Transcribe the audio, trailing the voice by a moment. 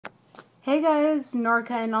Hey guys,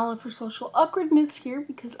 Norca and Olive for Social Awkwardness here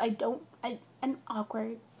because I'm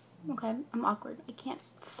awkward. Okay, I'm awkward. I can't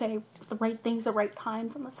say the right things at right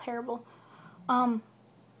times. I'm terrible. Um,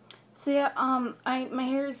 my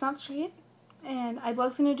hair is not straight, and I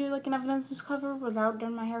was gonna do like an evidence cover without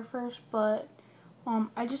doing my hair first, but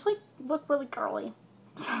I just like look really girly.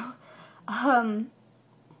 So, I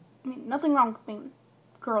mean, nothing wrong with being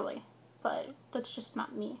girly, but that's just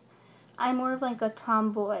not me. I'm more of like a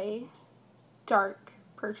tomboy dark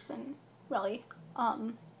person, really.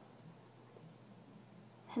 Hence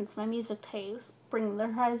my music taste. Bring the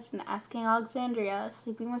Horizon, Asking Alexandria,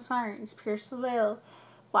 Sleeping with Sirens, Pierce the Veil,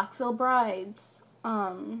 Black Veil Brides,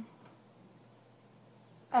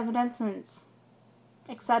 Evanescence,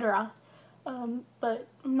 etc. But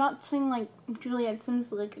I'm not saying like Juliet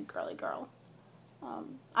seems like a girly girl.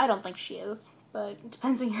 I don't think she is, but it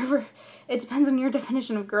depends on your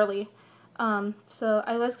definition of girly. So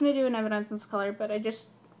I was gonna do an Evanescence color, but I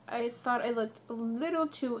thought I looked a little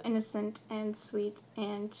too innocent and sweet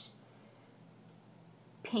and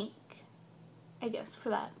pink, I guess, for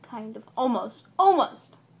that kind of almost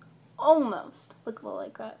look a little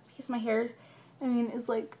like that, because my hair, I mean, is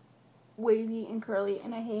like wavy and curly,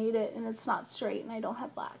 and I hate it, and it's not straight, and I don't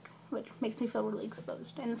have black, which makes me feel really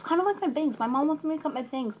exposed. And it's kind of like my bangs. My mom wants me to cut my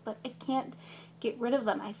bangs, but I can't get rid of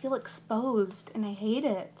them. I feel exposed, and I hate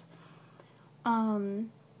it.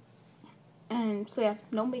 And so yeah,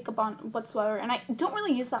 no makeup on whatsoever. And I don't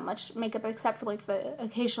really use that much makeup except for like the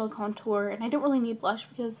occasional contour. And I don't really need blush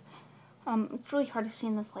because it's really hard to see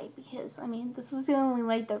in this light, because I mean, this is the only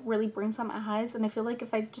light that really brings out my eyes. And I feel like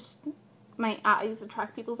if I just, my eyes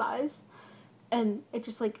attract people's eyes, and it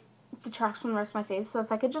just like detracts from the rest of my face. So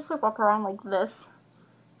if I could just like walk around like this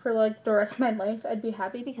for like the rest of my life, I'd be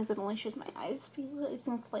happy, because it only shows my eyes. People, I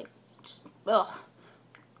think, like, just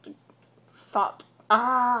thought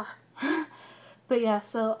but yeah,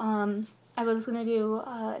 so I was gonna do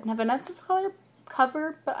an Evanescence color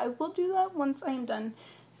cover, but I will do that once I am done.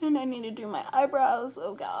 And I need to do my eyebrows.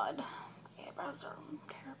 Oh god, my eyebrows are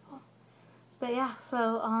terrible. But yeah,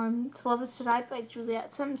 so To Love Is To Die by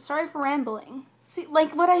Juliet. So I'm sorry for rambling. See,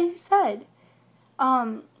 like what I said.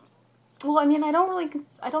 Well, I mean, I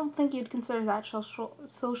don't think you'd consider that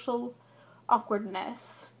social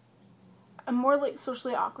awkwardness. I'm more like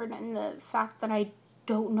socially awkward in the fact that I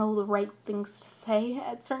don't know the right things to say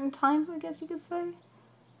at certain times, I guess you could say.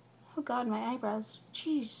 Oh god, my eyebrows.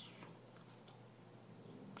 Jeez.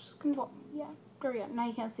 Just gonna, yeah, there we go. Now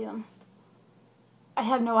you can't see them. I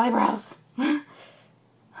have no eyebrows.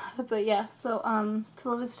 But yeah, so, To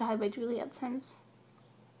Love Is To Die by Juliet Sims.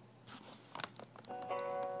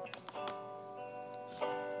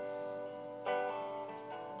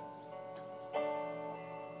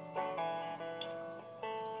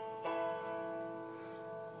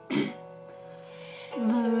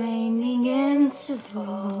 The rain begins to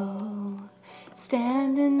fall,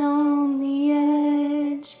 standing on the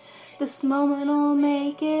edge. This moment will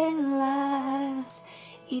make it last.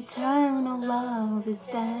 Eternal love is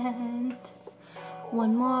dead.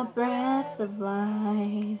 One more breath of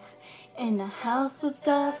life. In a house of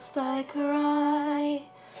dust I cry.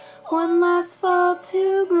 One last fall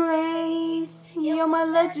to grace. You're my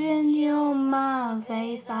legend, you're my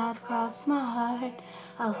faith. I've crossed my heart,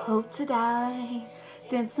 I'll hope to die.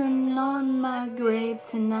 Dancing on my grave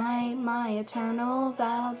tonight, my eternal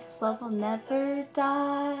vow, this love will never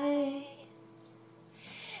die.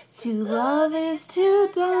 To love is to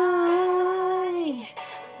die.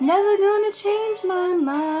 Never gonna change my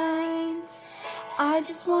mind. I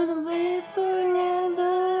just wanna live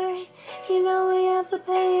forever. You know we have to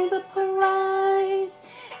pay the price.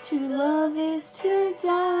 To love is to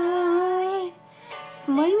die.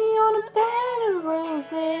 So lay me on a bed of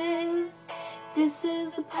roses. This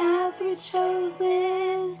is the path we've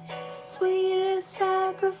chosen. Sweetest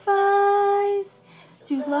sacrifice.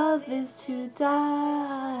 To love is to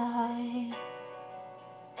die.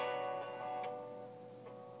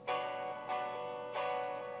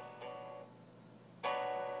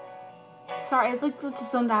 Sorry, I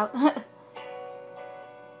just zoned out.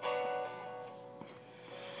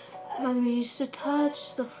 I reach to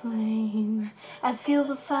touch the flame. I feel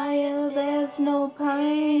the fire, there's no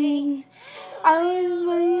pain. I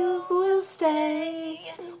will will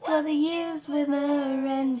stay. While the years wither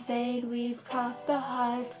and fade, we've crossed our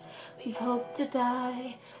hearts, we've hoped to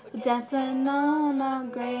die. We're dancing on our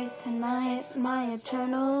graves tonight. My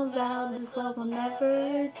eternal vow, this love will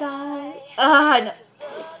never die. No.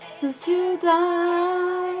 Is to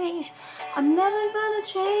die. I'm never gonna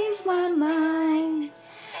change my mind.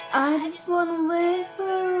 I just wanna live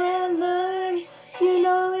forever. You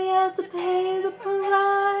know we have to pay the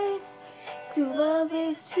price. To love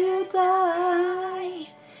is to die.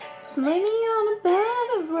 So lay me on a bed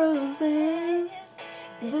of roses.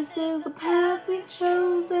 This is the path we've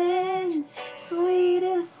chosen.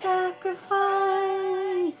 Sweetest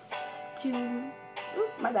sacrifice to... Ooh,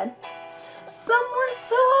 my bad. Someone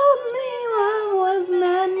told me love was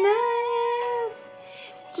madness.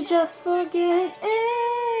 To just forget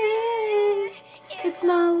it. It's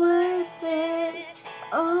not worth it.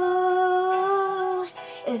 Oh,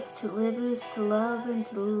 if to live is to love and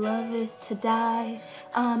to love is to die,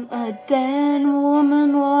 I'm a dead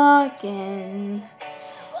woman walking.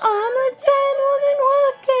 I'm a dead woman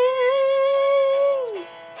walking.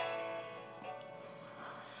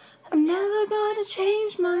 I'm never gonna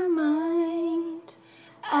change my mind.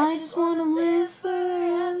 I just wanna live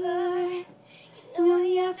forever. You know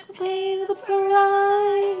you have to pay the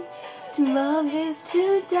price. To love is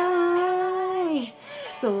to die.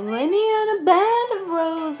 So lay me on a bed of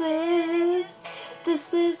roses.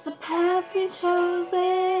 This is the path we've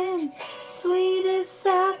chosen. Sweetest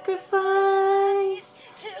sacrifice.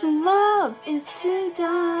 To love is to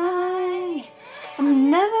die.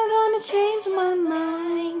 I'm never gonna change my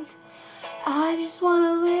mind. I just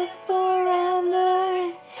wanna live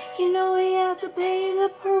forever. You know we have to pay the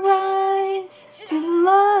price. To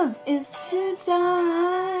love is to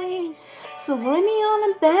die. So lay me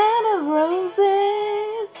on a bed of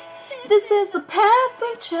roses. This is the path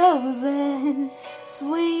we've chosen.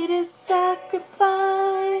 Sweetest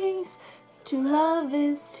sacrifice. To love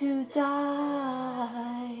is to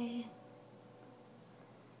die.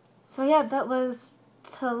 So yeah, that was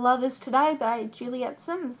To Love Is To Die by Juliet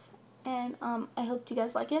Sims. And I hope you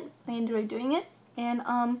guys like it. I enjoyed doing it. And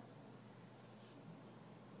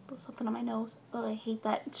there's something on my nose. Oh, I hate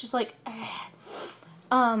that. It's just like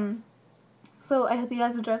so I hope you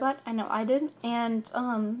guys enjoyed that. I know I did. And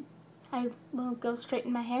I will go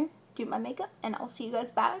straighten my hair, do my makeup, and I'll see you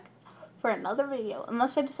guys back for another video.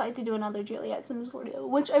 Unless I decide to do another Juliet Sims video,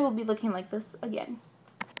 which I will be looking like this again.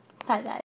 Bye guys.